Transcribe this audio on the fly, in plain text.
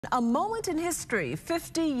A moment in history,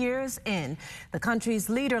 50 years in. The country's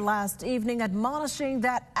leader last evening admonishing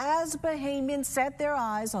that as Bahamians set their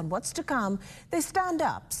eyes on what's to come, they stand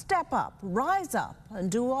up, step up, rise up, and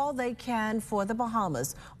do all they can for the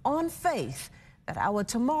Bahamas on faith that our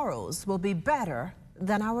tomorrows will be better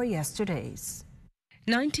than our yesterdays.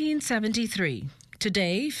 1973.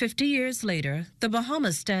 Today, 50 years later, the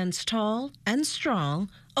Bahamas stands tall and strong,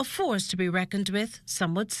 a force to be reckoned with,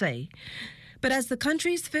 some would say. But as the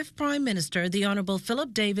country's fifth Prime Minister, the Honourable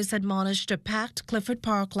Philip Davis, admonished a packed Clifford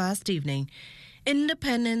Park last evening,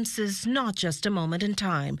 independence is not just a moment in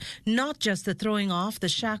time, not just the throwing off the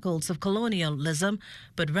shackles of colonialism,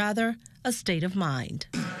 but rather a state of mind.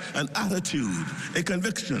 An attitude, a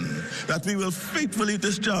conviction that we will faithfully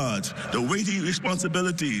discharge the weighty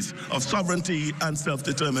responsibilities of sovereignty and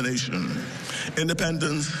self-determination.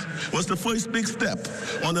 Independence was the first big step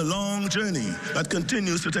on the long journey that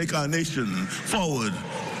continues to take our nation forward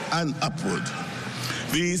and upward.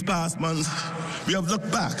 These past months, we have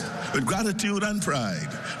looked back with gratitude and pride,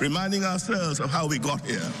 reminding ourselves of how we got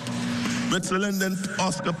here. With Sir Lyndon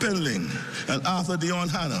Oscar Pinling and Arthur Dion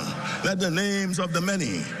Hanna, let the names of the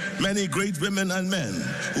many, many great women and men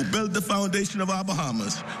who built the foundation of our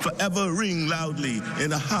Bahamas forever ring loudly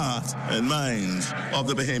in the hearts and minds of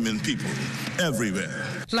the Bahamian people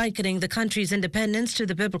everywhere. Likening the country's independence to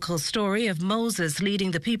the biblical story of Moses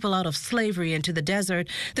leading the people out of slavery into the desert,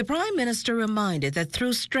 the Prime Minister reminded that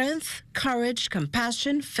through strength, courage,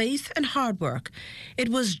 compassion, faith, and hard work, it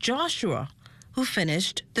was Joshua who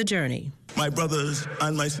finished the journey. My brothers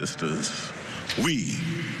and my sisters, we,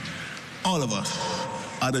 all of us,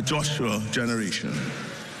 are the Joshua generation.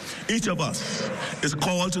 Each of us is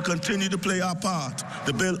called to continue to play our part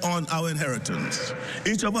to build on our inheritance.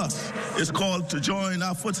 Each of us is called to join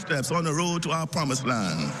our footsteps on the road to our promised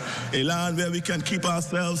land, a land where we can keep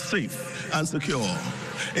ourselves safe and secure,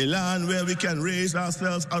 a land where we can raise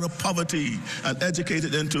ourselves out of poverty and educate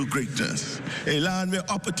it into greatness, a land where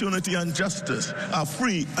opportunity and justice are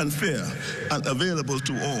free and fair and available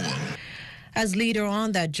to all. As leader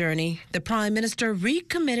on that journey, the Prime Minister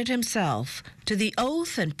recommitted himself to the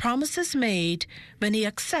oath and promises made when he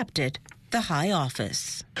accepted the high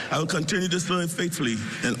office. I will continue to serve faithfully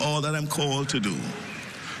in all that I'm called to do.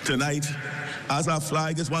 Tonight, as our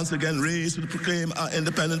flag is once again raised to proclaim our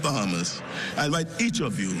independent Bahamas, I invite each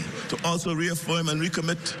of you to also reaffirm and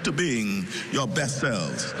recommit to being your best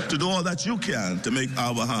selves, to do all that you can to make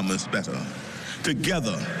our Bahamas better.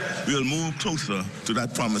 Together, we will move closer to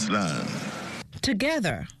that promised land.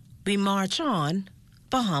 Together, we march on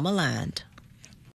Bahama land.